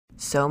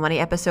So Money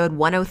episode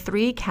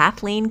 103,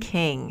 Kathleen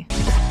King.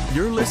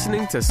 You're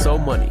listening to So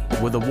Money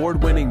with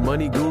award-winning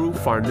money guru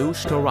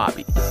Farnoosh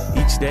Torabi.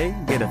 Each day,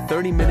 get a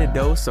 30-minute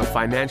dose of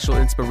financial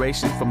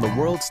inspiration from the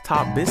world's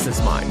top business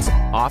minds,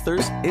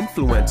 authors,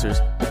 influencers,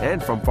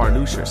 and from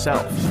Farnoosh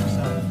herself.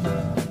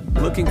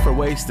 Looking for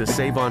ways to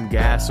save on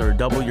gas or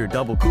double your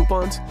double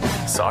coupons?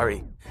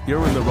 Sorry,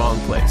 you're in the wrong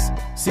place.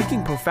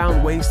 Seeking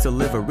profound ways to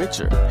live a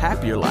richer,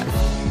 happier life.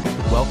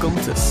 Welcome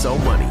to So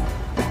Money.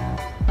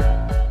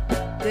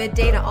 Good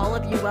day to all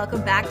of you.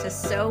 Welcome back to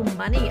So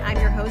Money. I'm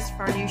your host,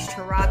 Farnoosh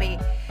Torabi.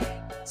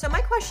 So my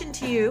question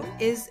to you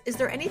is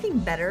there anything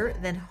better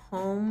than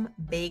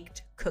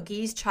home-baked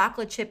cookies,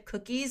 chocolate chip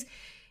cookies?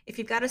 If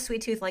you've got a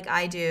sweet tooth like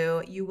I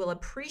do, you will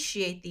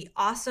appreciate the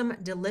awesome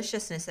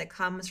deliciousness that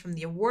comes from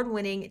the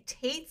award-winning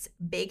Tate's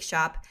Bake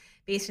Shop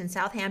based in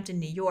Southampton,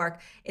 New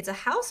York. It's a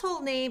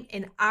household name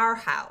in our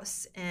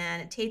house,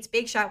 and Tate's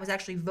Bake Shop was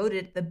actually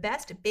voted the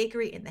best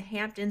bakery in the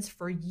Hamptons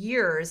for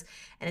years,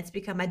 and it's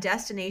become a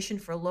destination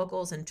for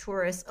locals and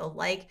tourists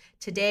alike.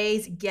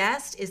 Today's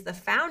guest is the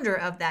founder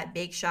of that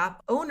bake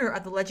shop, owner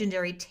of the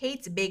legendary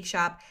Tate's Bake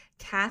Shop,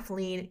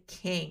 Kathleen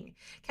King.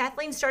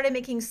 Kathleen started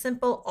making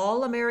simple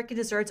all-American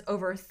desserts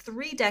over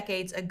 3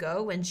 decades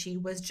ago when she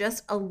was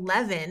just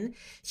 11.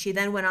 She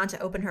then went on to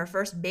open her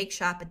first bake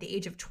shop at the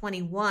age of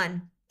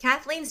 21.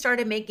 Kathleen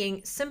started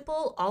making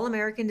simple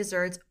all-American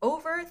desserts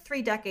over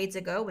 3 decades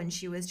ago when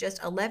she was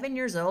just 11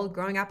 years old,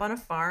 growing up on a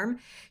farm.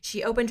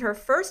 She opened her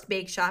first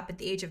bake shop at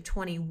the age of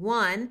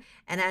 21,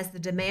 and as the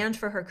demand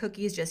for her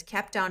cookies just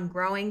kept on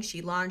growing,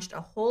 she launched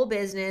a whole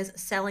business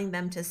selling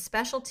them to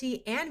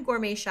specialty and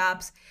gourmet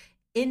shops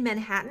in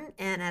Manhattan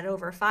and at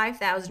over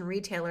 5,000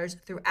 retailers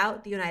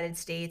throughout the United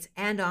States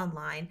and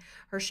online.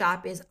 Her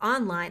shop is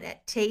online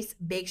at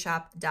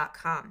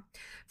tatesbakeshop.com.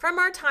 From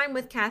our time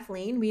with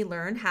Kathleen, we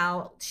learned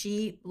how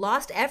she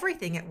lost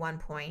everything at one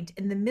point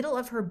in the middle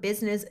of her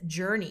business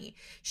journey.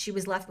 She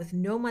was left with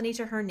no money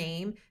to her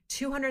name,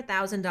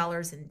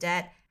 $200,000 in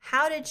debt.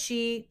 How did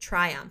she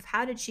triumph?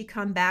 How did she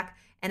come back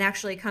and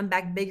actually come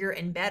back bigger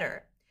and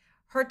better?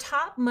 Her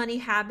top money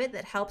habit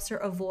that helps her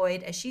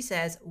avoid, as she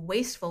says,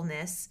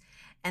 wastefulness,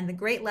 and the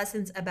great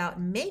lessons about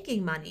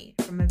making money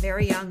from a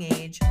very young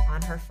age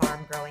on her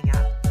farm growing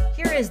up.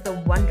 Here is the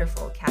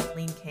wonderful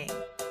Kathleen King.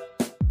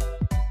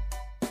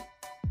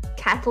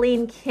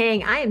 Kathleen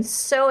King, I am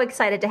so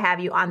excited to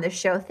have you on the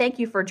show. Thank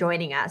you for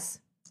joining us.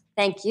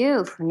 Thank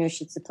you,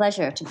 Farnoosh. It's a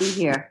pleasure to be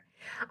here.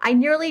 I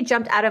nearly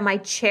jumped out of my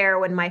chair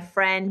when my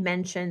friend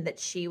mentioned that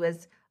she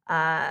was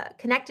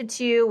connected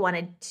to you,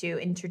 wanted to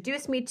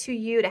introduce me to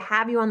you, to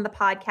have you on the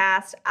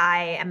podcast.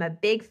 I am a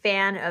big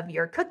fan of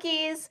your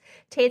cookies,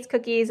 Tate's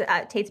Cookies,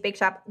 Tate's Bake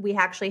Shop. We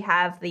actually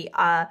have the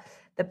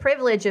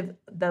privilege of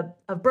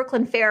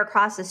Brooklyn Fair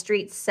across the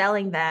street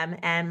selling them,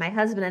 and my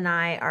husband and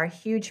I are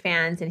huge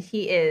fans, and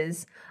he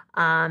is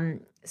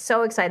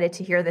so excited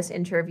to hear this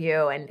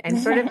interview,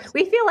 and sort of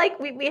we feel like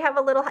we have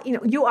a little,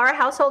 you are a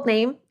household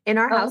name in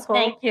our household.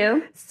 Thank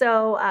you.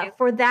 So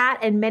for that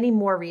and many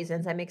more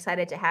reasons, I'm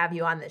excited to have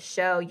you on the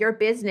show. Your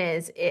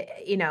business,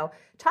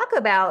 talk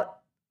about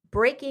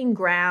breaking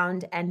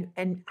ground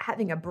and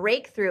having a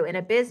breakthrough in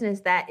a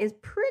business that is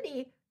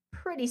pretty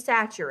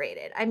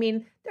saturated. I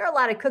mean, there are a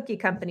lot of cookie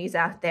companies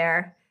out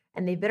there,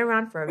 and they've been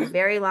around for a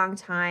very long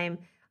time.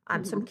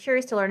 So I'm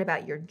curious to learn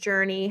about your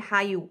journey,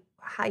 how you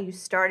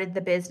started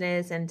the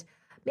business, and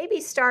maybe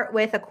start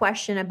with a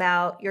question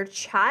about your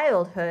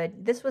childhood.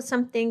 This was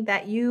something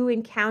that you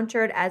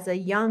encountered as a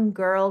young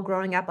girl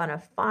growing up on a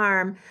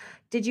farm.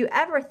 Did you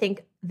ever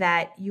think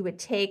that you would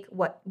take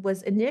what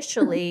was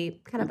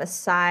initially kind of a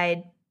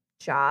side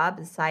job,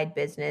 a side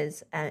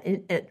business,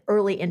 an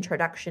early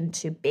introduction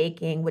to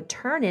baking would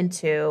turn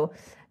into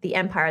the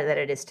empire that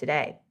it is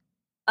today?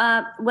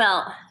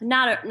 Well,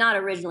 not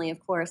originally, of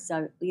course.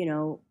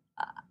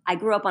 I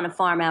grew up on a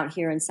farm out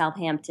here in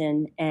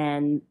Southampton,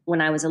 and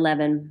when I was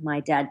 11, my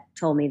dad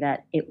told me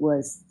that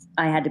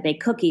I had to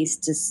bake cookies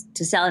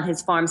to sell at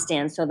his farm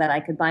stand so that I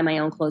could buy my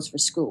own clothes for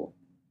school,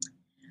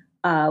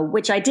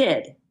 which I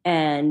did.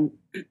 And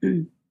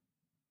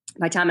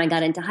by the time I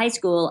got into high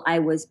school, I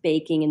was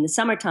baking in the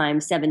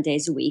summertime 7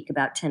 days a week,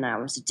 about 10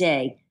 hours a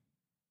day.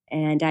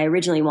 And I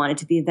originally wanted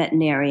to be a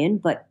veterinarian,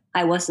 but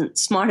I wasn't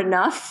smart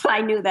enough.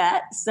 I knew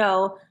that.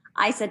 So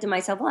I said to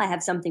myself, well, I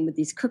have something with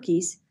these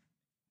cookies.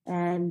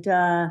 And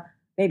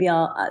maybe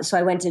so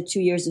I went to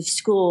 2 years of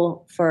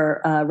school for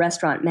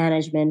restaurant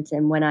management.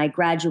 And when I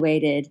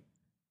graduated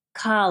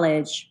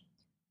college,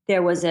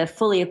 there was a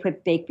fully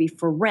equipped bakery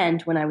for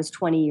rent when I was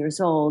 20 years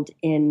old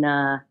in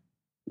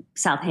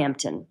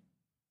Southampton.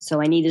 So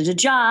I needed a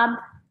job,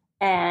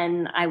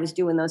 and I was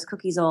doing those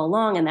cookies all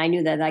along, and I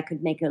knew that I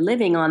could make a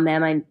living on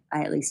them. I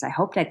at least I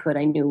hoped I could.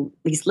 I knew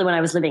at least when I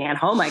was living at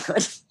home I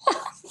could.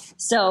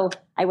 So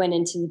I went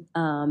into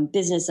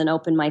business and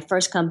opened my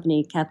first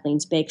company,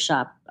 Kathleen's Bake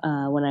Shop,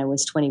 when I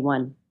was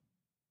 21.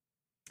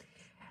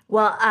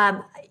 Well,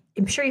 I'm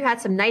sure you had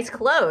some nice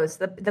clothes.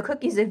 The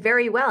cookies did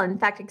very well. In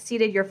fact,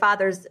 exceeded your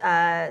father's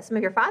some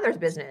of your father's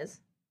business.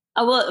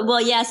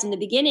 Well, yes. In the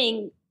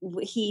beginning,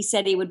 he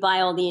said he would buy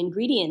all the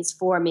ingredients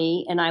for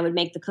me and I would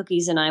make the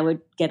cookies and I would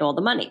get all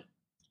the money.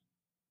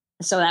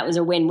 So that was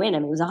a win-win. I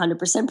mean, it was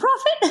 100%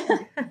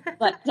 profit.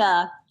 But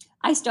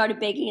I started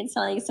baking and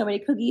selling so many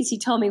cookies. He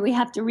told me we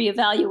have to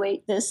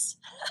reevaluate this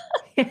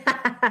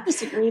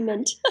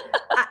agreement.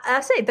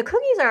 I'll say the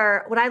cookies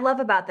are, what I love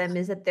about them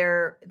is that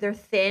they're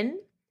thin,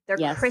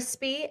 they're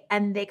crispy,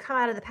 and they come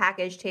out of the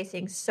package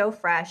tasting so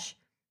fresh.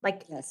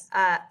 Like,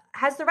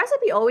 has the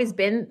recipe always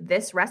been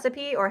this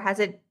recipe, or has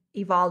it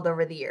evolved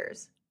over the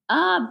years?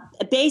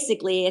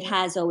 Basically, it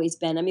has always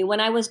been. I mean, when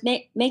I was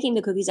making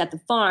the cookies at the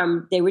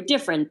farm, they were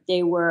different.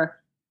 They were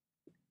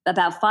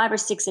about 5 or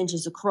 6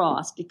 inches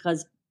across,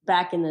 because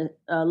back in the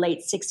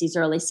late 60s,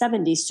 early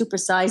 70s,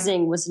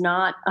 supersizing was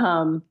not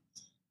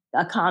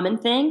a common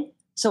thing.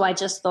 So I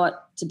just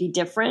thought, to be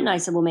different, I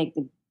said, we'll make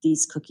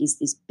these cookies,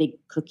 these big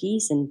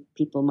cookies, and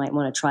people might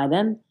want to try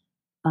them.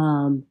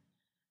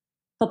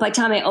 But by the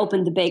time I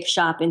opened the bake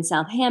shop in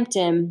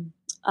Southampton,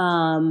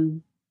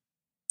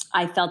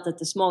 I felt that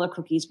the smaller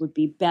cookies would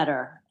be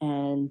better.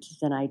 And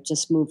then I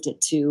just moved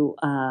it to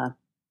the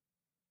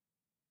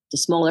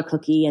smaller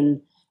cookie,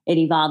 and it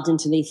evolved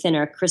into the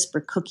thinner,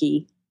 crisper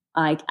cookie.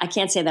 I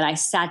can't say that I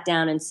sat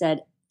down and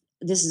said,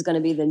 this is going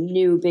to be the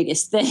new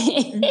biggest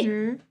thing.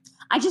 Mm-hmm.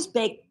 I just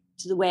baked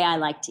to the way I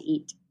like to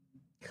eat.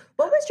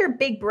 What was your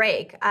big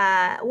break?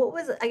 What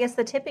was, I guess,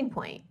 the tipping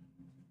point?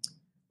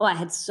 Oh, I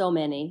had so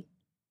many.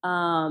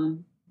 I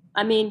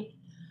mean,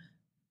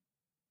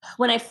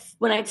 when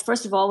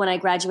I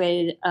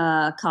graduated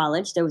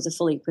college, there was a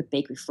fully equipped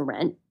bakery for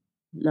rent,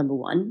 number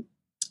one.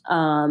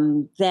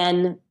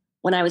 Then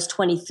when I was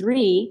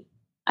 23,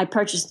 I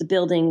purchased the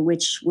building,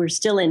 which we're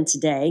still in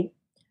today,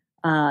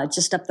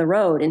 just up the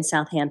road in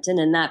Southampton.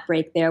 And that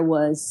break there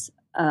was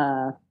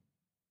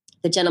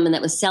the gentleman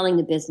that was selling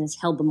the business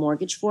held the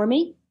mortgage for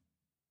me,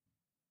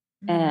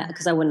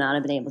 because I would not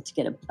have been able to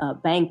get a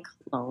bank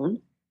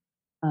loan.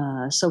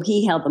 So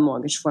he held the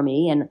mortgage for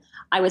me, and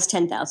I was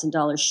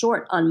 $10,000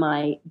 short on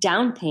my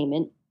down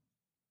payment.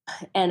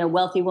 And a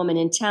wealthy woman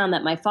in town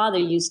that my father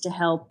used to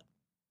help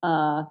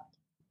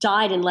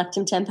died and left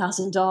him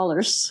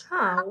 $10,000.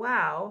 Oh,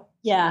 wow.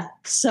 Yeah.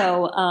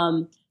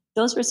 So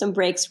those were some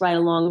breaks right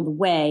along the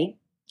way.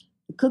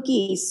 The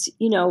cookies,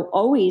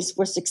 always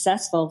were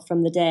successful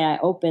from the day I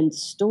opened the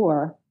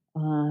store.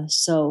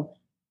 So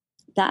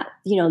that,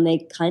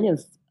 they kind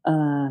of,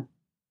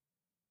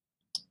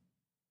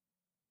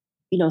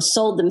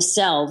 sold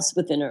themselves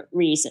within a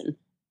reason,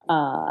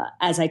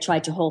 as I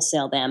tried to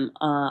wholesale them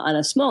on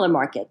a smaller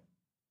market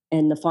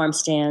and the farm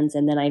stands.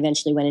 And then I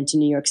eventually went into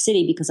New York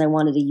City because I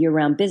wanted a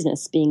year-round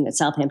business, being at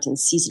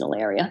Southampton's seasonal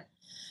area.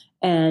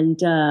 And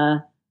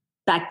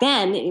back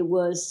then it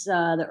was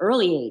the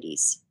early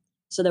 80s.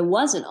 So there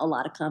wasn't a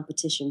lot of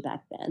competition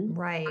back then.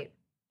 Right.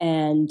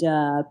 And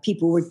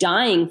people were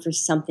dying for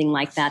something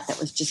like that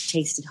was just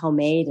tasted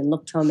homemade and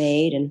looked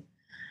homemade. And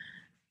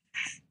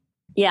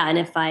yeah, and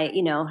if I,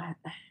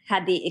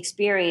 had the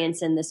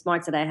experience and the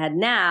smarts that I had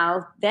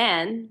now,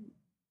 then,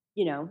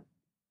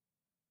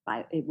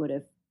 it would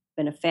have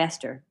been a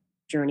faster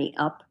journey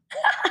up.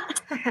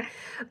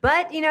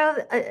 But,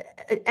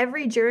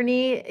 every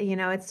journey,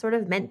 it's sort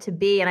of meant to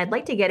be. And I'd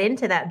like to get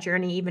into that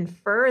journey even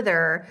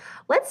further.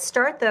 Let's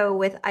start, though,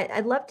 with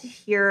I'd love to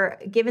hear,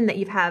 given that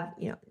you've had,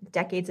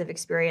 decades of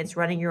experience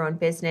running your own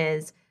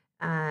business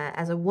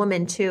as a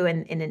woman, too,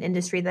 in an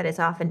industry that is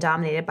often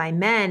dominated by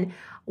men,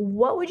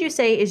 what would you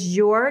say is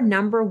your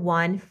number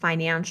one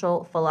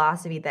financial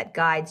philosophy that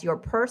guides your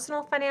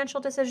personal financial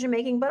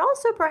decision-making, but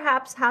also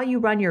perhaps how you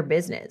run your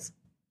business?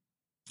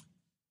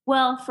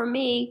 Well, for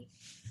me,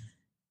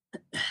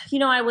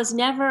 I was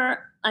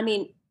never,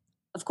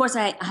 of course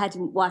I had to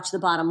watch the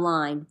bottom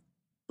line,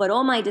 but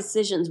all my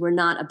decisions were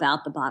not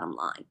about the bottom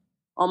line.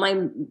 All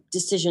my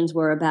decisions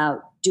were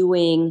about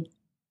doing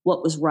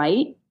what was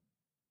right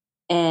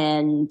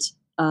and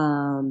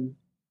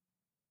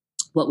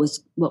what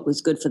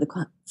was good for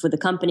the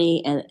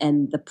company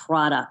and the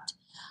product.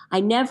 I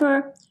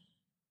never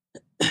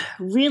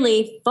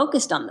really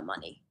focused on the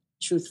money,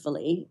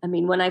 truthfully. I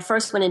mean, when I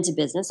first went into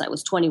business, I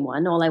was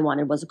 21. All I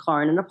wanted was a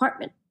car and an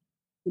apartment,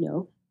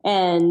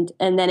 and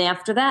then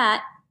after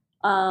that,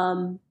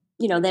 then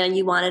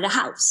you wanted a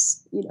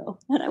house,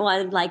 and I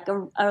wanted like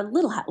a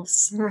little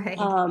house. Right.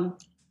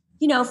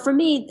 For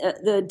me,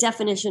 the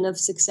definition of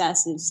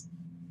success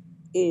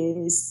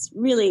is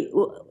really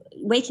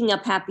waking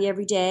up happy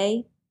every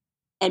day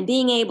and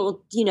being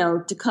able,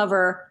 to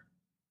cover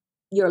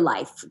your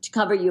life, to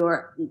cover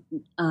your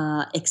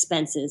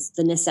expenses,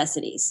 the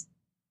necessities.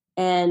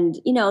 And,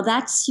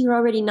 you're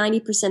already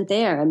 90%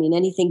 there. I mean,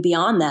 anything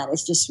beyond that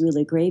is just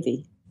really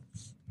gravy.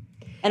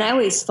 And I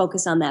always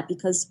focus on that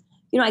because,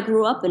 I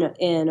grew up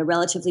in a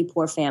relatively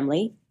poor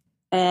family,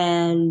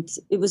 and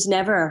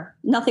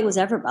nothing was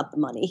ever about the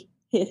money.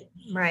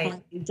 Right.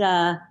 And,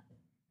 that,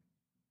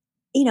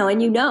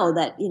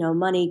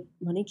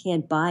 money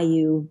can't buy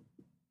you,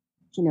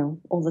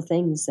 all the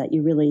things that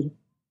you really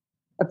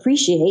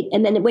appreciate.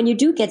 And then when you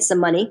do get some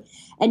money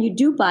and you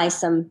do buy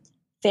some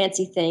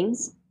fancy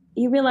things,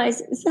 you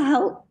realize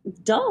how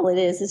dull it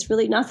is. It's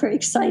really not very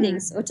exciting.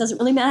 So it doesn't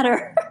really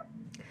matter.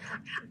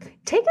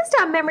 Take us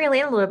down memory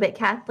lane a little bit,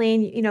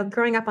 Kathleen. You know,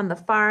 growing up on the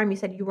farm, you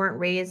said you weren't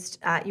raised,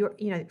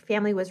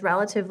 family was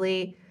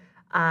relatively,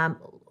 I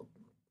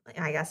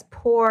guess,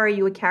 poor.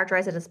 You would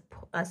characterize it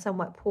as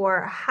somewhat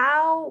poor.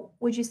 How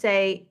would you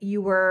say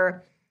you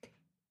were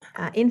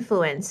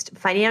influenced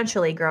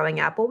financially growing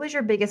up? What was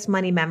your biggest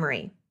money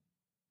memory?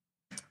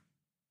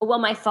 Well,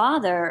 my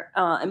father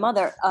and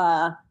mother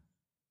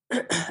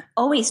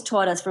always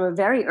taught us from a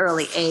very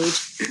early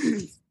age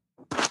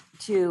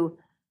to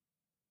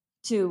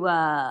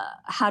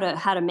how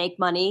to make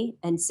money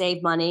and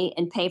save money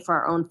and pay for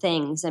our own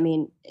things. I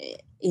mean,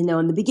 in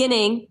the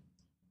beginning,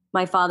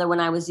 my father, when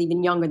I was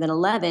even younger than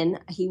 11,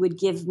 he would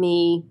give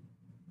me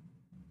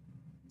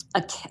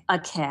a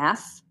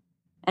calf,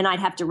 and I'd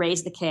have to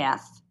raise the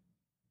calf,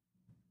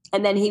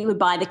 and then he would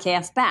buy the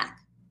calf back,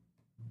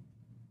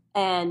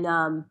 and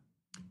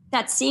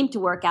that seemed to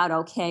work out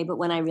okay. But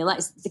when I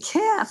realized the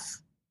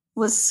calf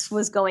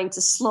was going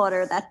to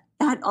slaughter,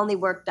 that only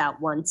worked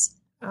out once.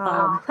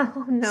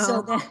 Oh,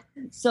 no.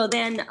 So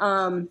then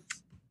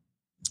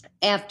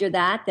after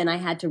that, then I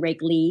had to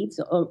rake leaves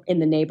in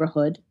the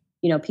neighborhood.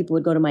 People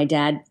would go to my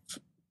dad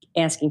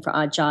asking for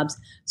odd jobs.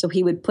 So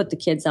he would put the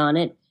kids on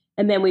it,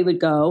 and then we would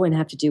go and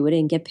have to do it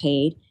and get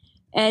paid.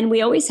 And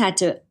we always had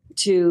to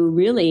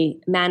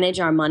really manage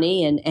our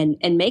money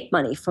and make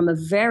money from a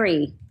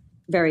very,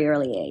 very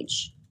early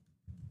age.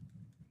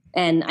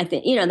 And I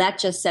think, that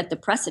just set the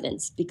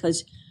precedence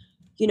because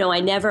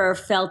I never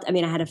felt, I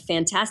had a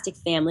fantastic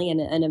family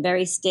and a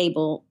very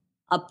stable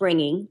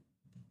upbringing,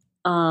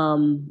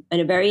 and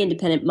a very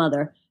independent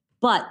mother,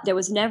 but there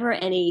was never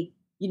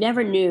you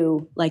never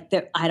knew, I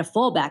had a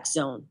fallback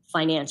zone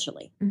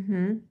financially.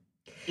 Mm-hmm.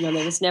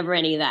 There was never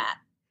any of that.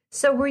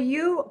 So were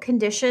you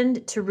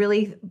conditioned to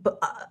really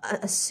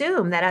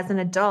assume that as an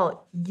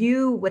adult,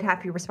 you would have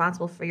to be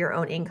responsible for your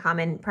own income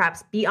and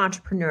perhaps be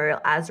entrepreneurial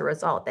as a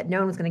result, that no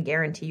one was going to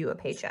guarantee you a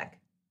paycheck?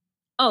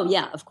 Oh,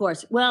 yeah, of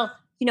course. Well,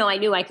 I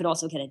knew I could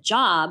also get a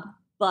job,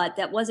 but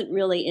that wasn't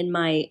really in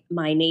my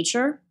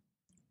nature.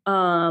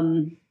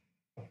 Going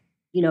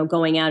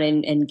out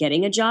and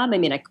getting a job.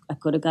 I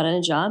could have gotten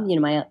a job.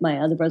 My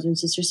other brothers and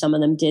sisters, some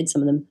of them did,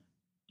 some of them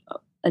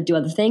do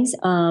other things.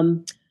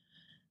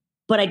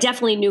 But I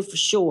definitely knew for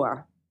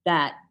sure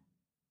that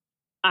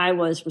I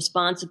was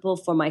responsible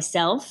for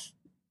myself,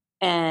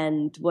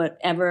 and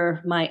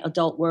whatever my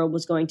adult world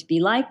was going to be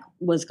like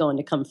was going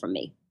to come from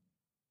me.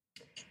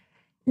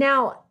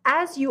 Now,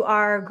 as you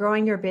are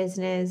growing your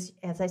business,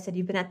 as I said,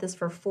 you've been at this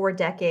for 4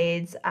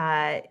 decades.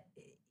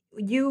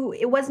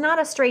 It was not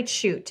a straight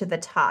shoot to the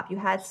top. You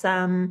had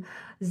some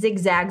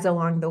zigzags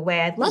along the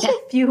way. I'd love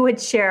if you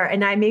would share, and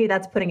maybe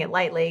that's putting it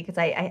lightly because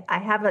I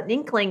have an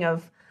inkling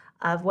of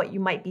what you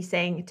might be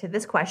saying to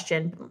this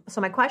question.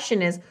 So my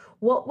question is,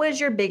 what was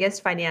your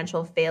biggest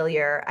financial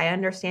failure? I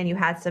understand you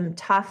had some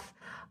tough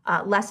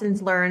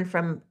lessons learned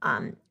from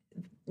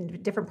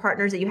different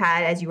partners that you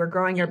had as you were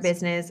growing your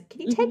business.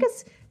 Can you take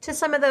us to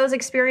some of those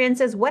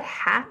experiences? What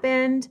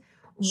happened?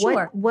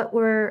 Sure. What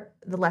were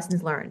the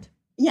lessons learned?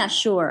 Yeah,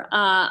 sure.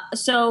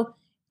 So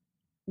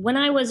when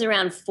I was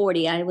around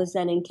 40, I was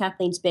then in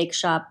Kathleen's Bake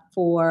Shop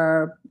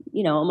for,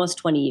 almost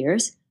 20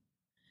 years.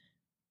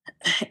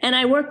 And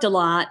I worked a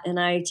lot, and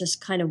I just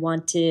kind of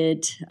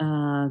wanted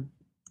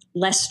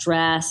less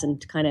stress and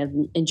to kind of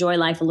enjoy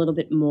life a little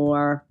bit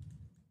more.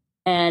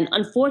 And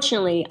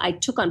unfortunately, I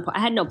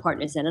had no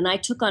partners then, and I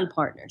took on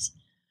partners.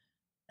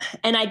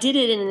 And I did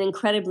it in an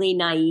incredibly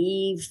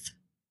naive,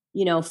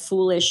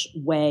 foolish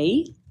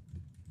way.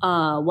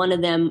 One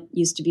of them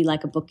used to be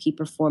like a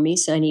bookkeeper for me,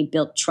 and he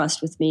built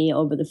trust with me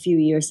over the few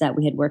years that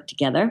we had worked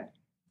together.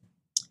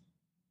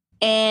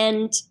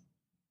 And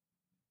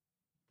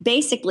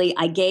basically,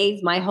 I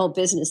gave my whole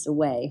business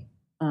away,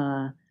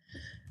 and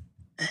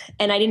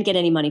I didn't get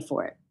any money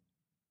for it.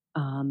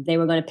 They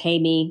were going to pay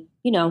me,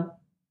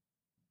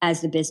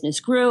 as the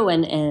business grew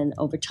and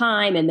over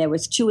time, and there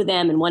was 2 of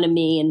them and 1 of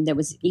me, and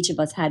each of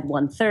us had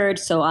 1/3.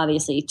 So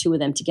obviously 2 of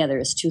them together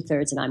is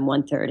 2/3 and I'm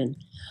 1/3. And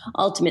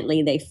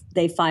ultimately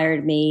they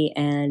fired me,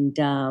 and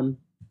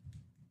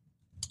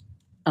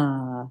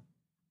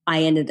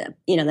I ended up,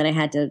 then I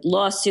had to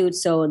lawsuit.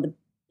 So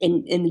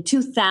in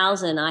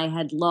 2000, I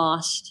had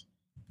lost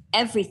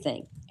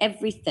everything.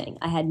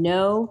 I had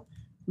no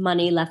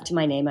money left to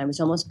my name. I was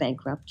almost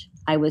bankrupt.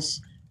 I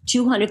was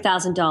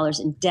 $200,000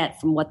 in debt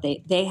from what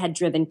they had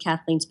driven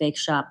Kathleen's Bake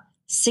Shop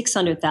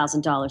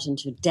 $600,000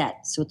 into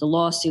debt. So with the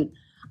lawsuit,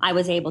 I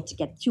was able to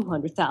get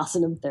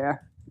 $200,000 of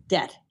their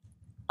debt.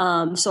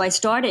 So I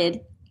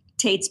started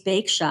Tate's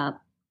Bake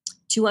Shop,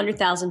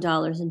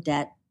 $200,000 in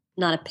debt,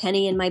 not a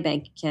penny in my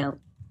bank account.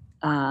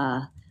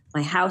 My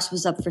house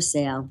was up for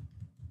sale,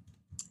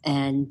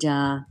 and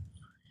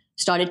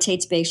started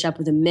Tate's Bake Shop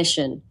with a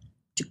mission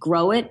to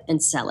grow it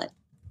and sell it.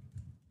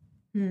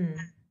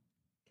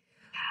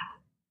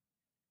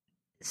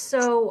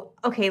 So,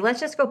 okay, let's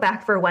just go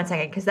back for 1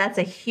 second, because that's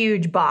a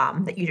huge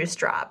bomb that you just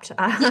dropped.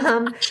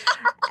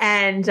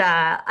 And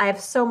I have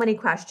so many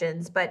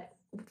questions. But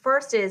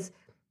first is,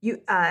 these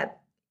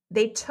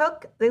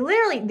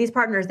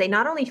partners, they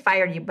not only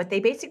fired you, but they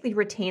basically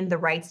retained the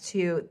rights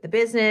to the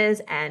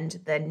business and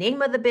the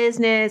name of the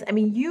business. I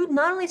mean, you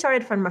not only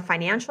started from a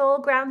financial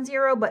ground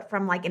zero, but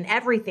from like an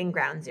everything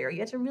ground zero. You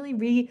had to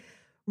really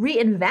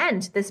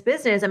reinvent this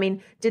business. I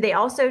mean, did they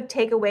also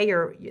take away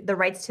the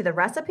rights to the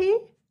recipe?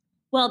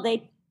 Well,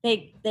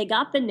 they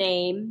got the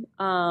name.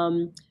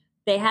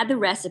 They had the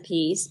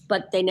recipes,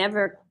 but they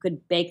never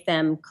could bake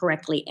them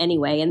correctly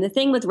anyway. And the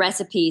thing with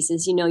recipes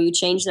is, you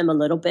change them a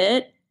little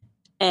bit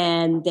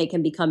and they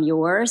can become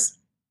yours.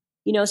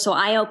 So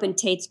I opened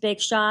Tate's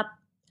Bake Shop.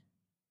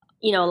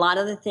 A lot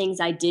of the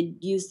things I did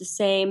use the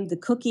same. The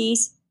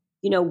cookies,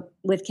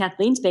 with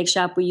Kathleen's Bake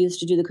Shop, we used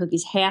to do the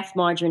cookies half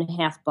margarine,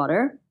 half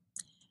butter.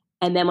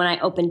 And then when I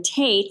opened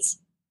Tate's,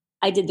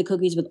 I did the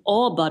cookies with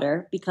all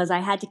butter because I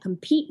had to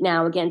compete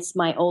now against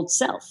my old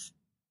self.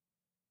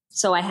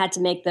 So I had to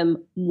make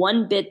them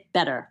one bit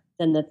better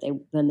than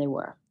they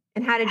were.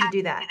 And how did you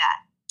do that?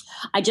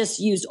 I just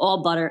used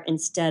all butter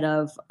instead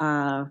of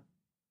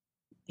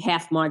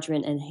half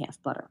margarine and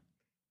half butter.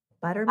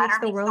 Butter makes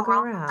the world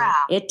go round.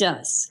 It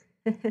does.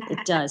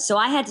 It does. So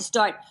I had to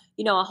start,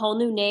 a whole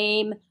new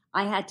name.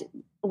 I had to,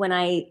 when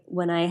I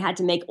had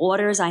to make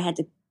orders, I had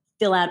to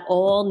fill out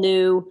all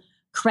new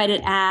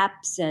credit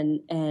apps,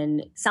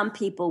 and some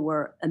people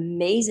were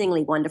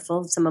amazingly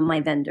wonderful, some of my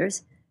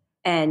vendors,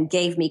 and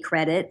gave me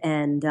credit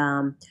and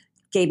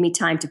gave me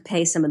time to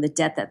pay some of the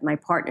debt that my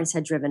partners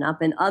had driven up.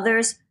 And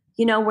others,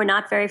 were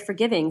not very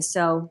forgiving.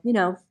 So,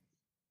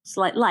 it's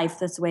like life.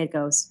 That's the way it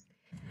goes.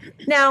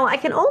 Now, I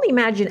can only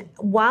imagine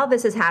while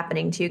this is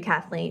happening to you,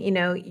 Kathleen,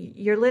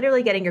 you're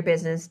literally getting your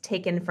business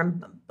taken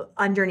from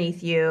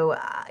underneath you.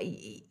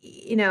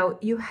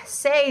 You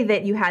say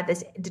that you had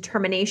this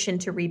determination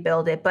to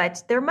rebuild it,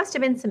 but there must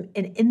have been some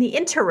in the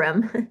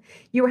interim,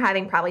 you were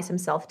having probably some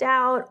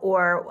self-doubt,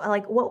 or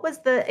like, what was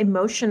the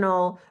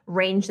emotional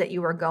range that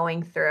you were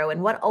going through,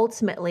 and what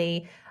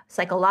ultimately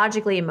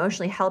psychologically,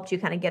 emotionally helped you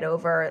kind of get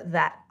over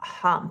that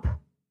hump?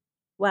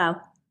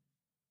 Wow.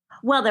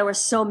 Well, there were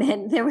so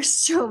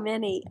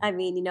many. I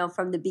mean,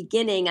 from the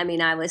beginning,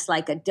 I was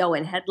like a doe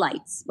in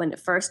headlights when it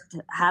first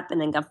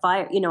happened and got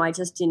fired. I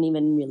just didn't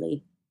even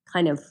really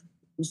it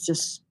was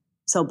just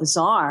so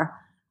bizarre.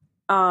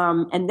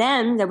 And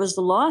then there was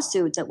the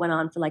lawsuit that went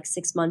on for like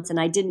 6 months, and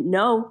I didn't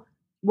know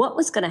what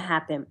was going to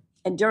happen.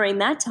 And during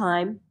that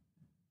time,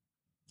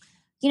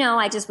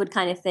 I just would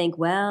kind of think,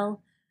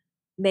 well,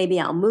 maybe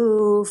I'll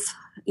move,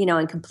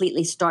 and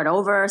completely start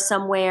over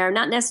somewhere,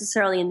 not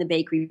necessarily in the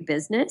bakery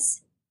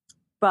business,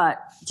 but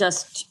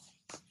just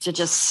to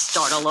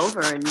start all over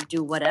and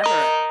do whatever.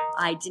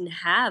 I didn't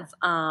have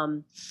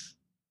a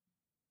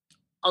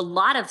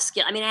lot of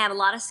skill. I have a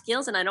lot of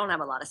skills and I don't have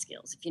a lot of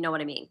skills, if you know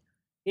what I mean.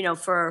 I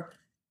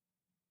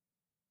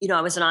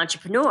was an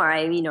entrepreneur.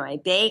 I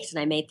baked and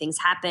I made things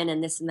happen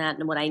and this and that,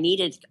 and what I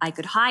needed, I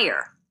could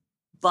hire.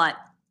 But,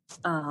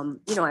 I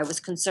was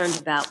concerned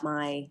about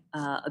my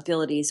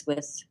abilities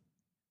with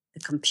the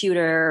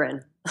computer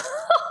and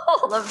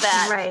all of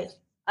that. Right.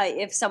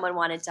 If someone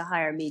wanted to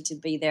hire me to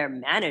be their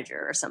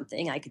manager or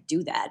something, I could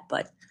do that.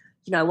 But,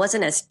 I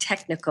wasn't as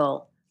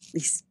technically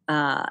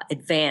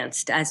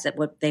advanced as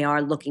what they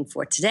are looking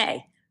for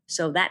today.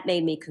 So that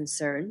made me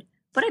concerned.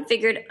 But I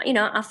figured,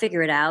 I'll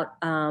figure it out.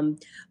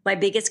 My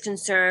biggest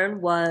concern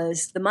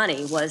was the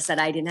money, was that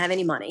I didn't have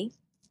any money.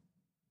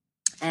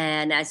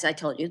 And as I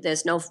told you,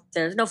 there's no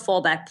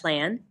fallback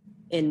plan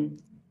in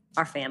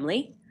our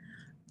family.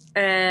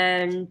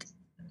 And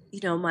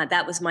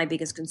that was my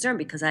biggest concern,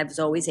 because I was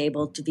always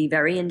able to be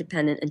very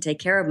independent and take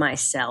care of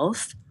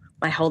myself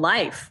my whole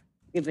life,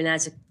 even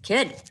as a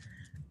kid.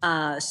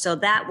 So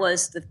that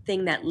was the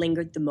thing that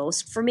lingered the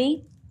most for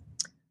me.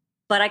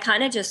 But I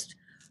kind of just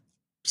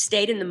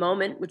stayed in the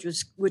moment, which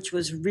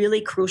was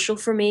really crucial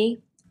for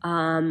me.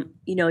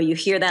 You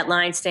hear that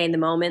line, stay in the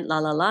moment, la,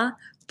 la, la.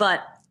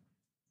 But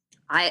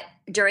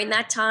during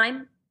that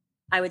time,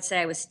 I would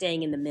say I was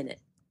staying in the minute.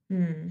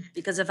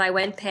 Because if I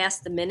went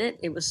past the minute,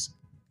 it was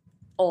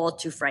all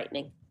too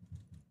frightening.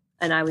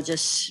 And I would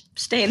just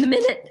stay in the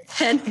minute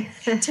and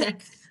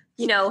take,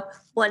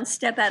 one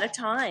step at a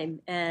time.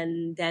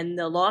 And then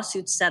the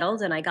lawsuit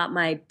settled and I got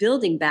my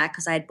building back,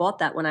 because I had bought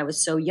that when I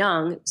was so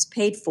young. It was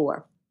paid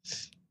for.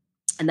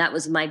 And that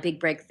was my big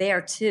break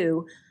there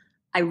too.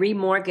 I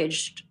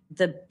remortgaged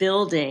the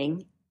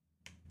building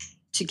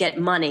to get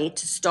money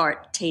to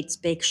start Tate's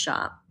Bake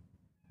Shop.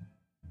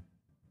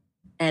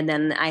 And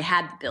then I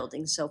had the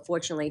building. So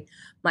fortunately,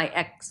 my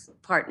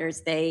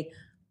ex-partners, they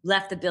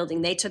left the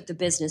building. They took the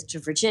business to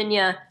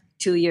Virginia.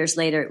 2 years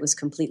later, it was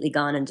completely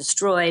gone and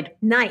destroyed.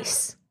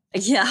 Nice.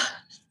 Yeah.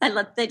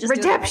 They just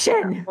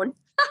redemption.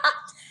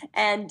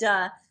 And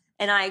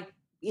I,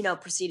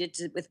 proceeded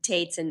with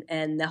Tate's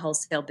and the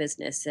wholesale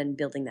business and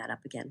building that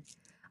up again.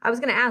 I was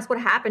going to ask, what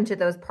happened to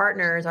those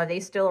partners? Are they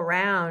still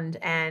around?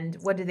 And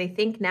what do they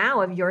think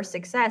now of your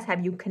success?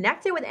 Have you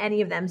connected with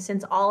any of them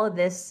since all of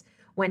this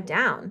went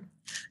down?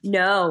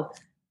 No.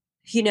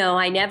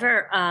 I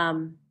never,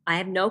 I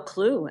have no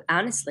clue,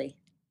 honestly.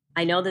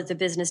 I know that the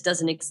business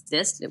doesn't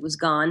exist. It was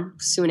gone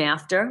soon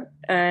after.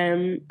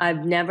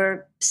 I've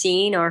never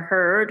seen or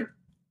heard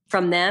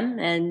from them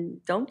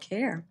and don't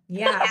care.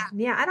 Yeah.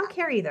 Yeah. I don't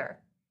care either.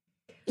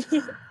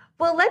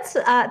 Well, let's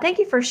thank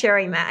you for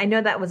sharing that. I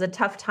know that was a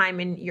tough time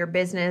in your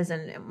business,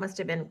 and it must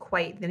have been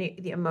quite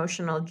the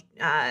emotional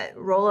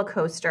roller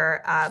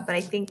coaster. But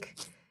I think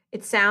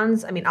it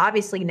sounds. I mean,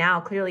 obviously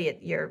now clearly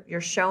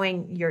you're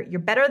showing you're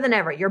better than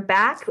ever. You're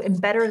back and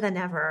better than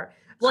ever.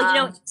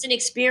 Well, it's an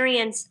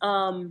experience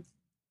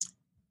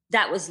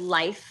that was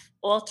life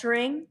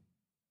altering,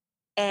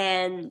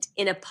 and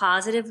in a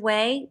positive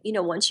way.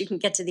 Once you can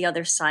get to the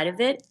other side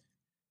of it,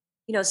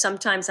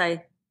 sometimes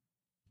I,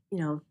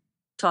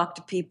 talk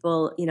to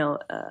people,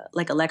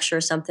 like a lecture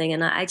or something.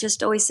 And I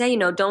just always say,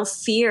 don't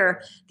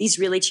fear these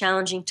really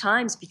challenging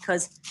times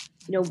because,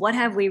 what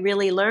have we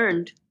really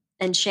learned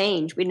and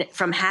changed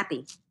from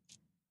happy?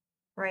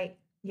 Right.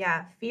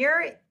 Yeah.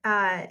 Fear,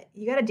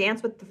 you got to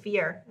dance with the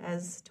fear,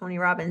 as Tony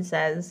Robbins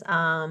says,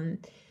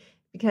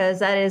 because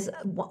that is,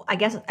 I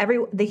guess,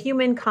 the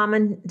human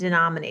common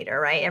denominator,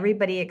 right?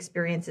 Everybody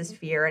experiences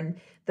fear, and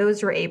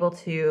those who are able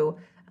to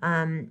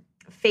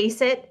face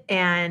it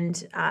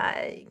and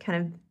kind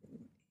of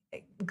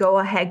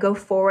go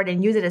forward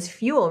and use it as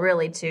fuel,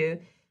 really, to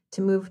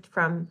move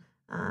from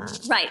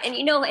right. And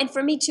and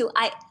for me too,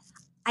 I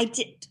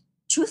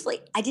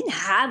didn't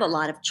have a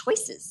lot of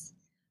choices.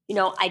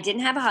 I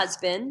didn't have a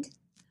husband.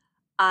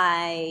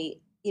 I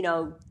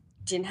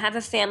didn't have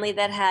a family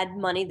that had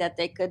money that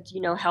they could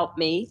help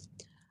me.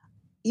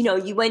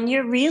 When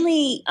you're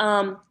really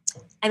I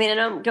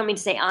don't mean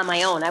to say on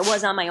my own. I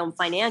was on my own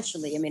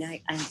financially.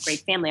 I have a great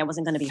family. I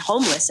wasn't going to be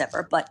homeless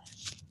ever, but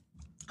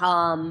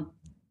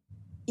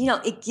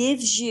it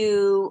gives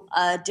you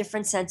a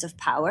different sense of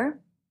power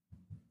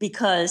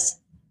because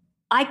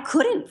I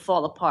couldn't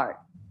fall apart.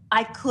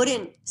 I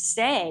couldn't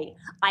say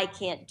I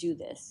can't do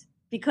this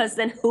because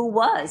then who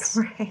was?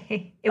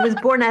 Right. It was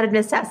born out of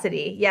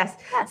necessity. Yes.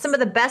 Some of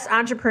the best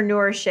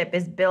entrepreneurship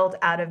is built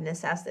out of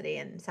necessity,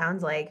 and it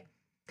sounds like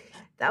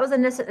that was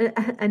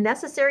a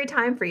necessary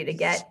time for you to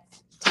get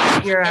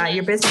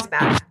your business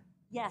back.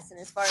 Yes, and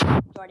as far as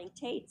starting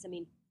Tate's,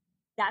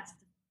 that's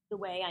the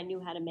way I knew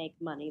how to make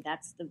money.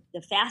 That's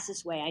the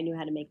fastest way I knew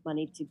how to make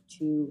money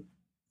to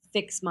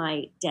fix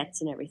my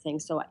debts and everything.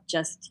 So I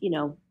just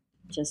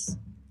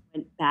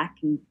went back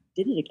and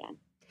did it again.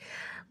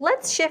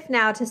 Let's shift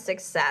now to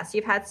success.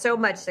 You've had so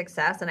much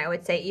success, and I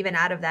would say even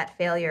out of that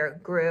failure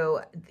grew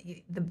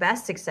the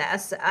best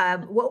success.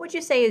 What would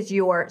you say is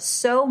your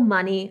so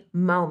money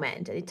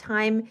moment, a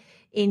time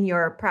in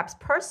your perhaps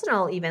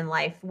personal even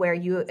life where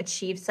you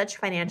achieved such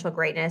financial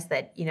greatness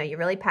that, you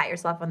really pat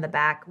yourself on the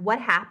back? What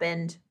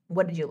happened?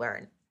 What did you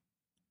learn?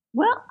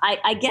 Well,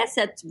 I guess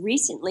that's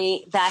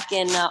recently, back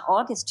in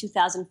August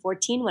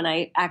 2014, when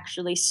I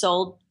actually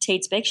sold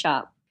Tate's Bake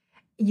Shop.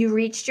 You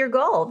reached your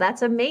goal.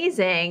 That's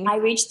amazing. I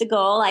reached the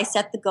goal. I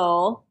set the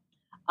goal.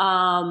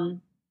 And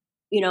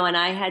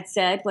I had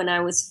said when I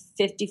was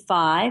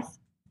 55,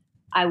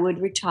 I would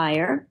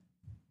retire.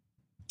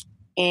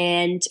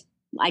 And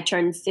I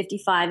turned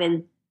 55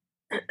 in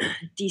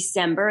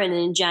December. And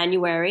in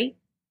January,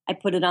 I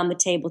put it on the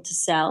table to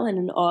sell. And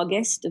in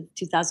August of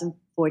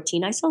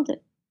 2014, I sold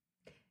it.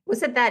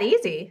 Was it that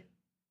easy?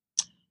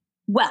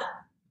 Well,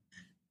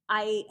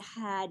 I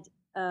had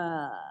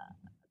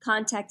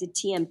contacted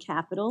TM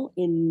Capital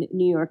in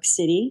New York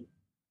City.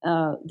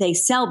 They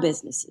sell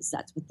businesses.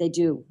 That's what they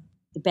do.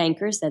 The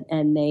bankers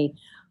and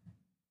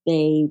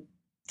they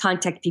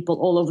contact people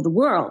all over the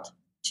world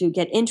to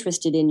get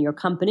interested in your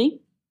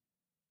company.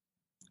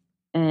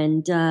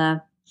 And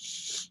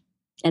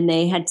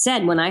they had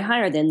said when I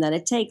hired them that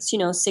it takes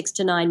 6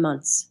 to 9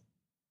 months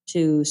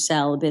to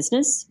sell a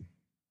business.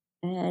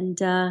 And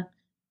the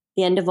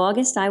end of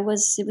August, it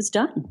was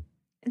done.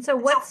 And so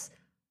what's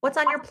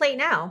on your plate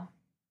now?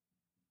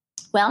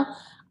 Well,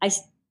 I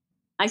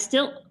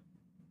still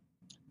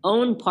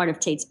own part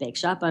of Tate's Bake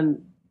Shop.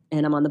 I'm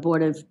on the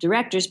board of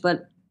directors,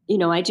 but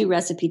I do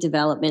recipe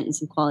development and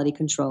some quality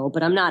control,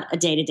 but I'm not a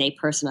day-to-day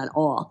person at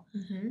all.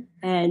 Mm-hmm.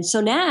 And so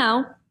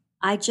now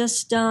I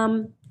just,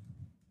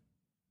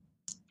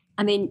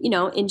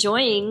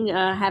 enjoying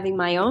having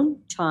my own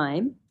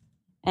time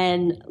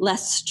and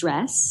less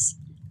stress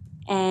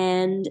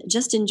and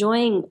just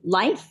enjoying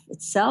life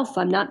itself.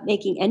 I'm not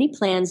making any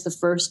plans the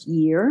first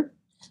year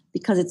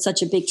because it's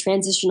such a big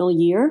transitional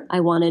year. I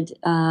wanted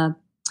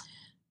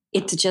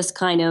it to just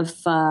kind of,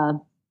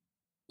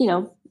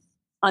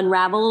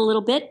 unravel a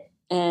little bit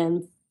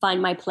and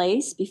find my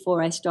place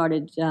before I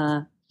started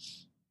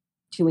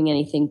doing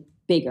anything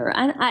bigger.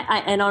 And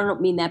I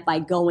don't mean that by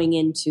going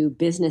into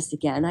business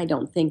again. I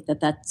don't think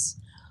that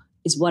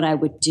is what I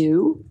would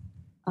do.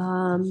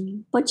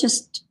 But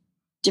just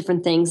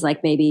different things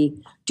like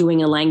maybe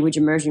doing a language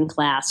immersion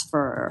class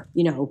for,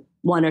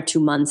 1 or 2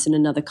 months in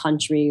another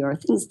country or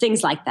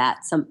things like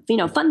that. Some,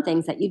 fun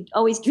things that you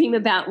always dream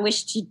about and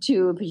wish you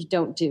do, but you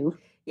don't do.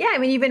 Yeah.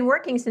 You've been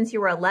working since you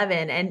were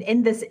 11 and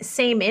in this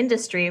same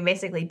industry,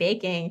 basically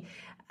baking.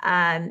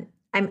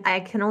 I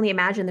can only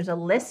imagine there's a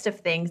list of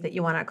things that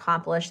you want to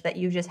accomplish that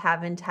you just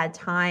haven't had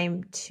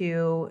time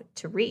to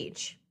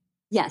reach.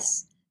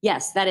 Yes,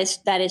 that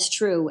is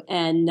true.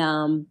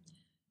 And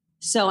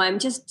so I'm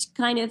just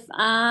kind of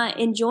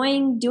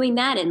enjoying doing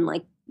that. And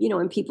like,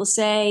 when people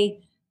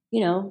say,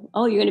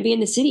 oh, you're going to be in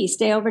the city,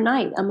 stay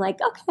overnight. I'm like,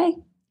 okay,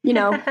 you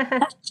know.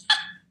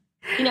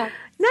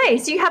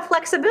 Nice. You have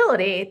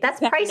flexibility. That's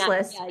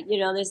priceless.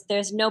 Yeah,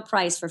 there's no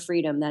price for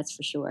freedom. That's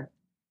for sure.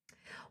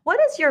 What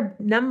is your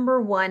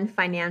number one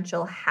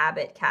financial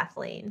habit,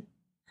 Kathleen?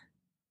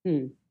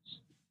 My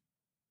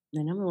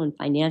number one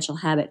financial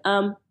habit.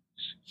 I'm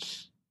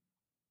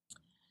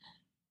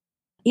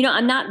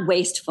not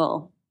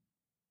wasteful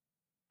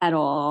at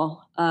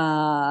all.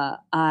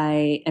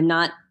 I am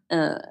not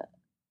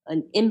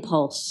an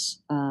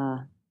impulse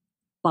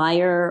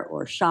buyer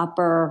or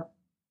shopper.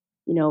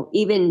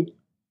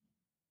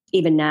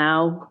 Even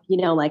now,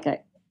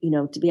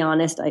 to be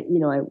honest,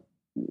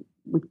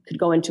 we could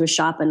go into a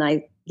shop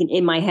and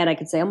in my head, I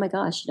could say, oh my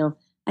gosh,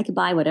 I could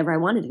buy whatever I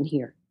wanted in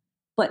here,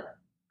 but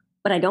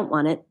I don't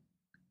want it.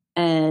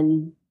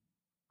 And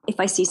if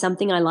I see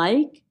something I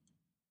like,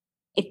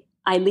 if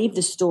I leave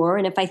the store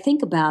and if I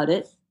think about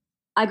it,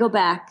 I go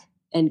back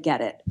and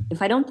get it.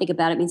 If I don't think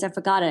about it, it means I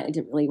forgot it. I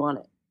didn't really want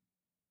it.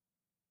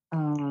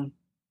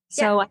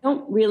 So I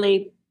don't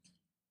really,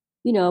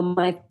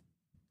 I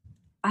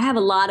have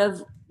a lot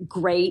of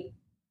great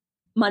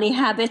money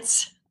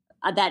habits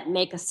that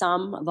make a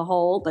sum of a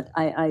whole, but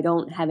I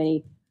don't have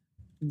any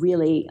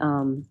really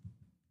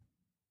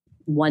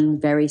one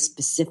very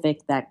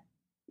specific that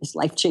is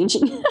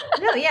life-changing.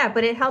 No, yeah,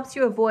 but it helps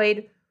you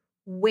avoid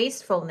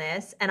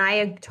wastefulness. And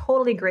I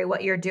totally agree.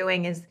 What you're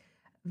doing is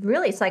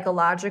really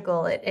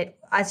psychological. It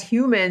as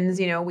humans,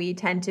 we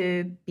tend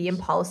to be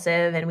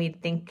impulsive and we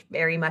think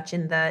very much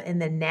in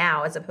the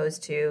now as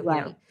opposed to,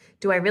 right.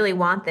 Do I really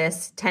want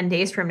this 10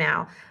 days from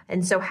now?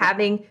 And so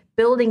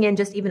building in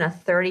just even a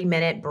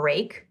 30-minute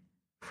break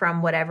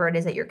from whatever it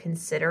is that you're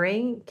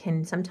considering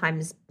can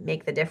sometimes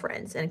make the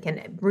difference and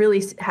can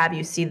really have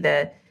you see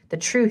the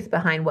truth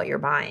behind what you're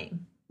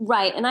buying.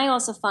 Right. And I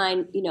also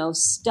find,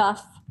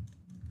 stuff,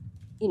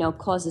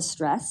 causes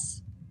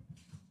stress.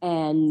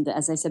 And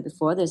as I said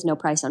before, there's no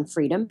price on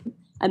freedom.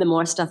 And the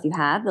more stuff you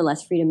have, the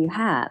less freedom you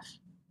have.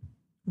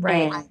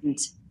 Right. And,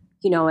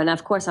 and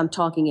of course I'm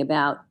talking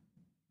about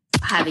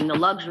having the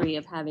luxury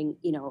of having,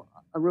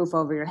 a roof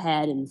over your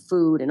head and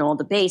food and all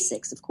the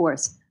basics, of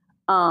course.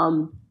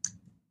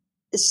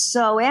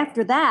 So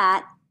after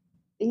that,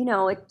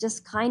 it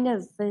just kind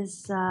of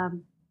is,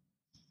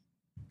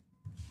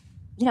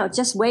 it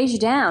just weighs you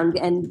down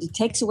and it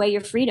takes away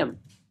your freedom.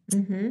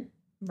 Mm-hmm.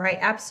 Right.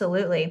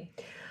 Absolutely.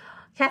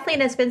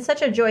 Kathleen, it's been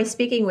such a joy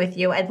speaking with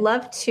you. I'd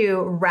love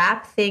to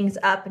wrap things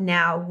up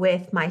now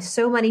with my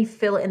So Money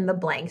fill in the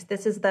blanks.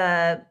 This is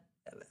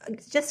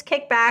just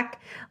kick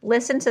back,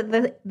 listen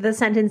to the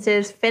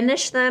sentences,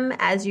 finish them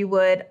as you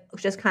would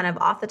just kind of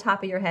off the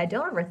top of your head.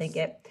 Don't overthink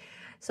it.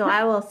 So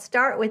I will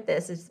start with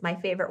this. It's my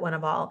favorite one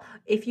of all.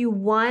 If you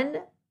won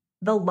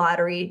the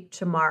lottery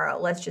tomorrow,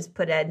 let's just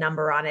put a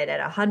number on it at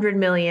 100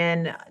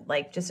 million,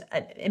 like just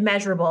an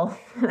immeasurable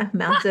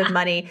amounts of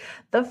money.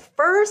 The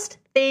first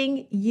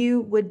thing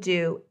you would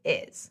do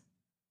is?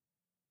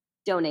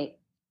 Donate.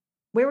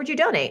 Where would you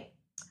donate?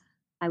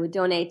 I would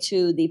donate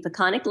to the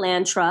Peconic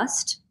Land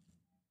Trust,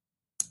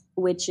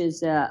 which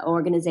is an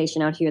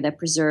organization out here that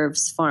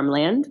preserves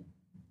farmland.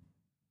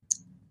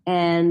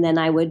 And then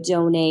I would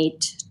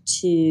donate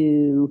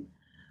to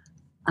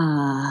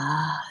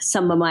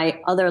some of my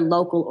other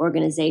local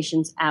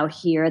organizations out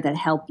here that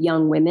help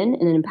young women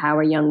and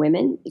empower young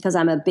women, because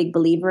I'm a big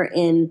believer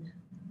in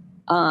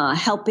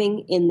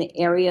helping in the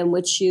area in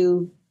which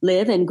you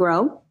live and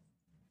grow.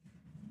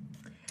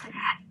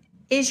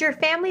 Is your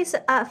family's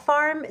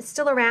farm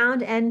still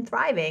around and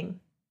thriving?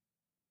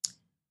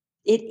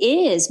 It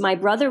is. My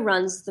brother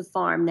runs the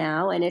farm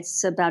now, and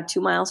it's about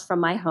 2 miles from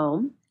my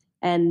home.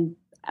 And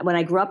when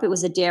I grew up, it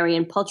was a dairy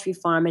and poultry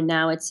farm, and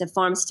now it's a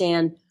farm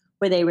stand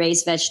where they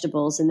raise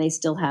vegetables, and they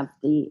still have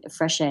the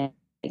fresh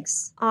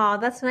eggs. Oh,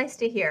 that's nice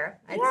to hear.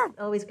 It's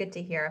always good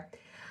to hear.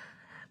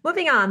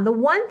 Moving on, the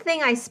one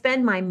thing I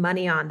spend my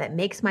money on that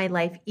makes my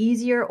life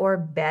easier or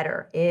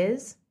better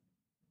is?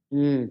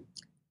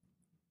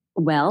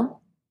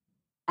 Well,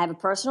 I have a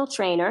personal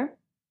trainer,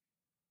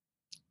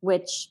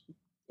 which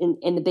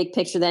in the big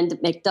picture then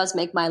does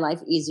make my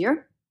life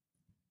easier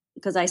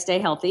because I stay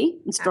healthy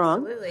and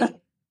strong.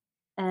 Absolutely.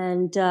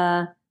 And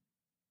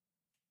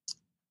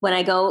when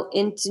I go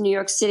into New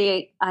York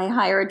City, I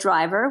hire a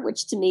driver,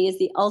 which to me is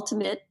the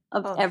ultimate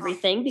of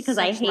everything, because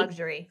I hate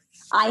luxury.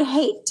 I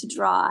hate to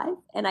drive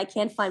and I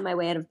can't find my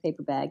way out of a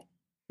paper bag.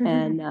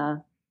 And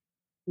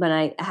when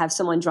I have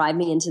someone drive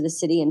me into the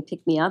city and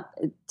pick me up,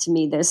 to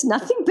me, there's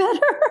nothing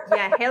better.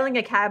 Yeah, hailing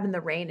a cab in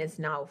the rain is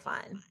no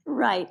fun.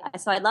 Right.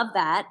 So I love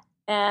that.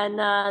 And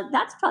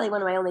that's probably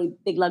one of my only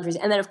big luxuries.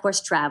 And then, of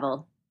course,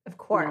 travel. Of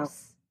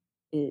course.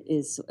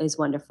 Is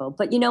wonderful.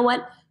 But you know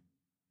what?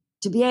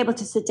 To be able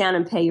to sit down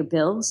and pay your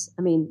bills,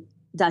 I mean,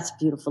 that's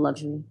beautiful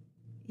luxury.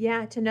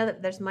 Yeah, to know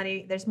that there's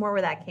money, there's more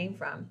where that came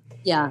from.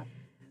 Yeah.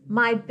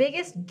 My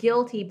biggest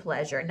guilty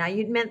pleasure. Now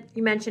you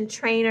mentioned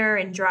trainer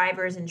and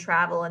drivers and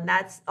travel, and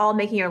that's all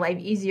making your life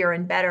easier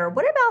and better.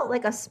 What about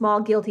like a small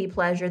guilty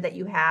pleasure that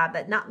you have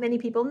that not many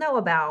people know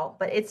about,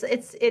 but it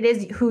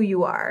is who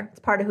you are. It's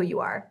part of who you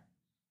are.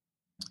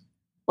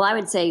 Well, I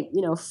would say,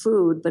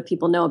 food, but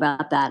people know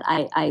about that.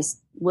 I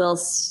will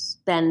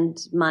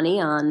spend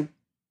money on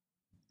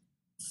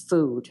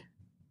food,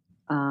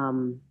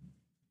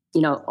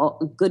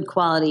 good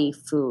quality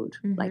food,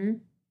 like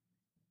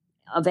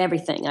of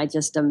everything. I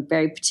just am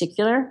very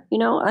particular,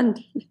 on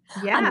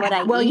what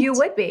I Well, eat. you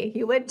would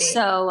be.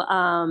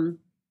 So,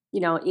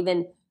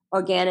 even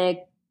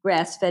organic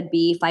grass-fed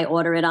beef, I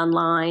order it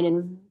online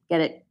and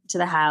get it to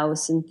the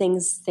house and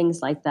things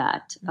like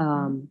that.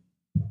 I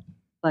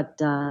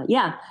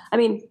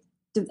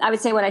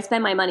would say what I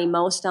spend my money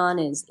most on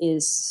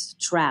is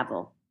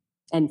travel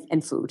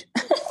and food.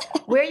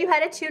 Where are you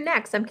headed to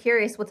next? I'm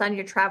curious what's on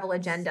your travel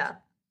agenda.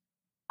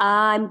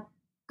 I'm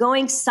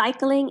going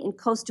cycling in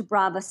Costa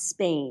Brava,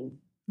 Spain.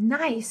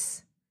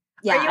 Nice.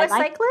 Yeah, are you a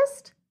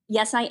cyclist?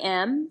 Yes, I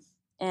am.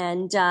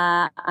 And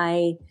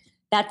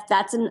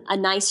that's a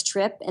nice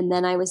trip. And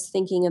then I was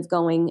thinking of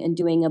going and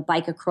doing a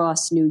bike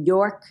across New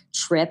York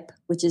trip,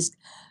 which is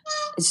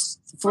it's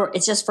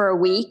just for a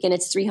week, and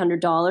it's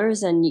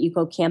 $300, and you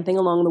go camping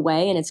along the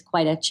way, and it's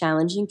quite a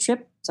challenging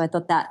trip. So I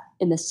thought that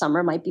in the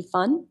summer might be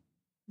fun.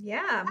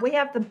 Yeah, we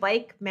have the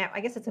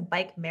I guess it's a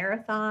bike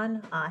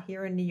marathon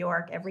here in New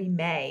York every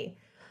May.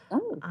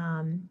 Oh.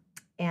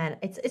 And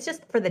it's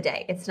just for the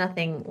day. It's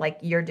nothing like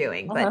you're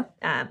doing, but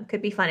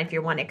could be fun if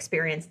you want to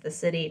experience the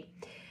city.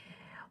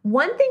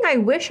 One thing I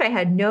wish I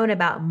had known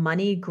about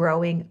money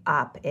growing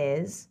up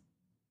is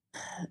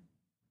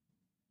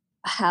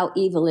how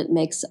evil it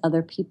makes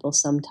other people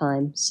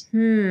sometimes.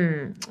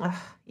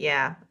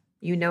 Yeah,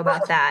 you know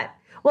about that.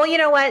 Well, you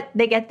know what?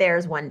 They get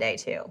theirs one day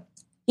too.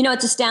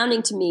 It's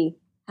astounding to me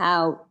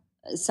how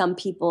some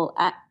people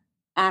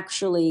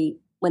actually,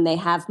 when they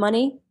have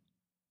money,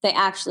 they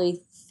actually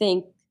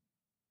think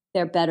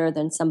they're better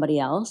than somebody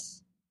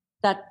else.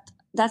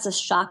 That's a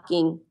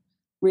shocking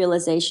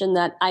realization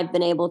that I've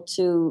been able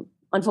to,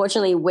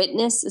 unfortunately,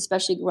 witness,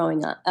 especially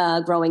growing up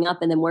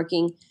and then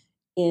working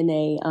in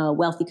a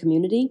wealthy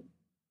community.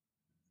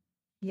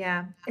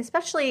 Yeah,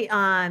 especially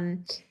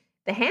on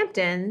the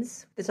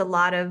Hamptons. There's a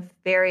lot of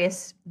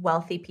various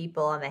wealthy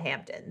people on the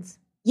Hamptons.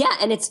 Yeah,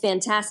 and it's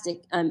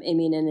fantastic. And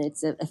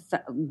it's a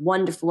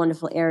wonderful,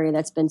 wonderful area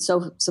that's been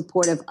so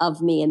supportive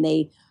of me, and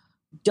they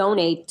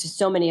donate to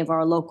so many of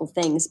our local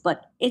things.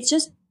 But it's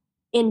just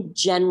in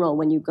general,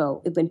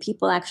 when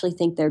people actually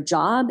think their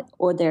job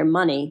or their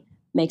money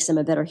makes them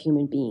a better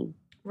human being.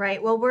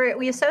 Right. Well,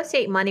 we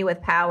associate money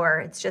with power.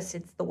 It's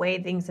the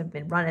way things have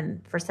been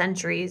running for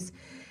centuries.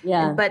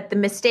 Yeah. But the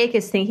mistake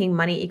is thinking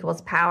money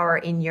equals power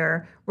in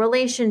your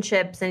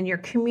relationships and your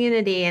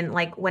community and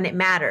like when it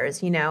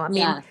matters,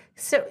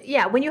 So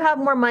yeah, when you have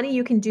more money,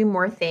 you can do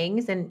more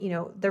things, and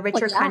the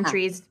richer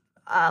countries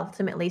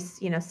ultimately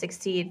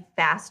succeed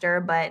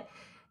faster. But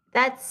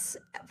that's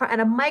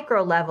at a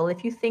micro level.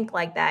 If you think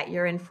like that,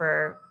 you're in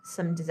for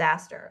some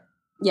disaster.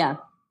 Yeah.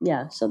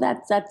 Yeah. So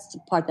that's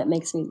the part that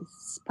makes me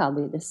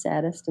probably the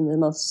saddest and the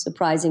most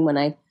surprising when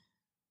I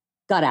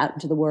got out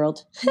into the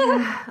world.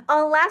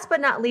 Last but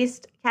not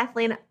least,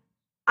 Kathleen,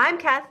 I'm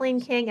Kathleen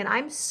King, and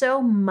I'm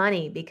so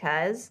money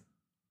because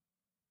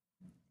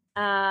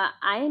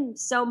I'm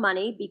so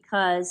money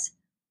because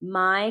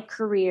my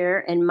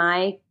career and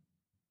my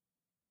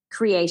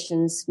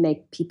creations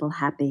make people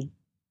happy.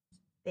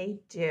 They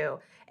do.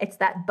 It's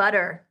that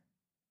butter.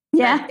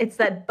 Yeah. It's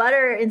that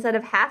butter instead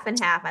of half and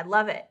half. I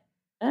love it.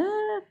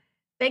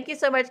 Thank you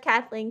so much,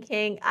 Kathleen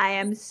King. I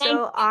am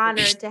so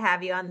honored to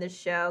have you on this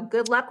show.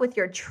 Good luck with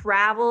your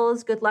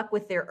travels. Good luck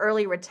with your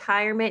early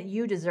retirement.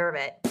 You deserve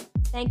it.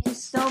 Thank you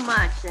so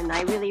much. And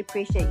I really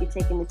appreciate you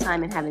taking the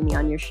time and having me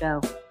on your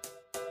show.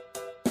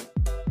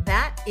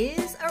 That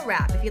is a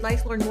wrap. If you'd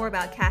like to learn more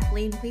about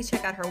Kathleen, please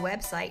check out her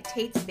website,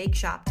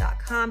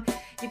 tatesbakeshop.com.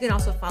 You can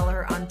also follow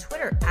her on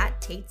Twitter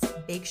at Tate's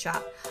Bake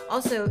Shop.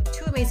 Also,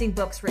 2 amazing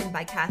books written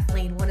by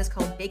Kathleen. One is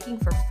called Baking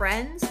for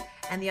Friends,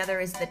 and the other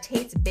is the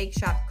Tate's Bake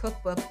Shop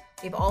Cookbook.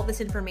 We have all this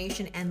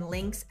information and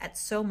links at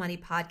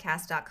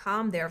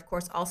SoMoneyPodcast.com. There, of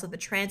course, also the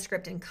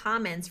transcript and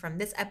comments from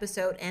this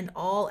episode and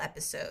all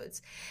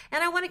episodes.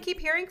 And I want to keep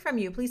hearing from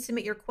you. Please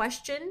submit your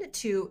question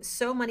to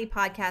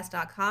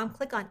SoMoneyPodcast.com.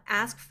 Click on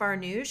Ask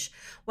Farnoosh,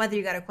 whether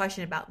you got a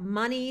question about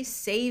money,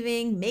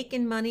 saving,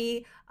 making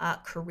money,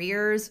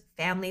 careers,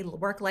 family,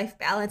 work-life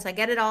balance. I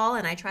get it all,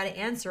 and I try to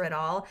answer it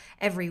all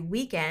every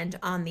weekend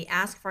on the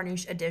Ask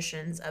Farnoosh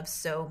editions of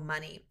So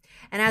Money.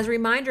 And as a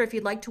reminder, if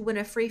you'd like to win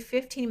a free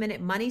 15-minute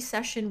money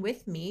session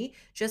with me,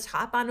 just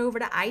hop on over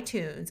to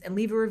iTunes and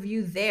leave a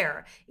review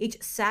there.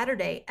 Each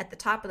Saturday at the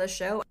top of the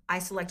show, I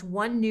select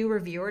one new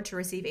reviewer to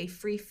receive a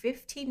free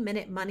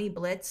 15-minute money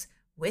blitz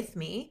with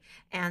me.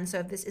 And so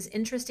if this is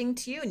interesting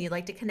to you and you'd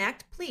like to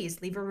connect,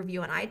 please leave a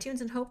review on iTunes,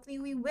 and hopefully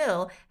we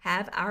will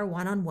have our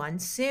one-on-one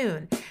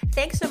soon.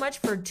 Thanks so much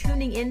for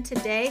tuning in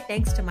today.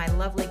 Thanks to my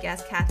lovely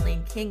guest,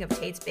 Kathleen King of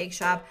Tate's Bake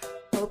Shop.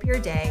 Hope your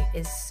day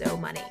is so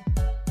money.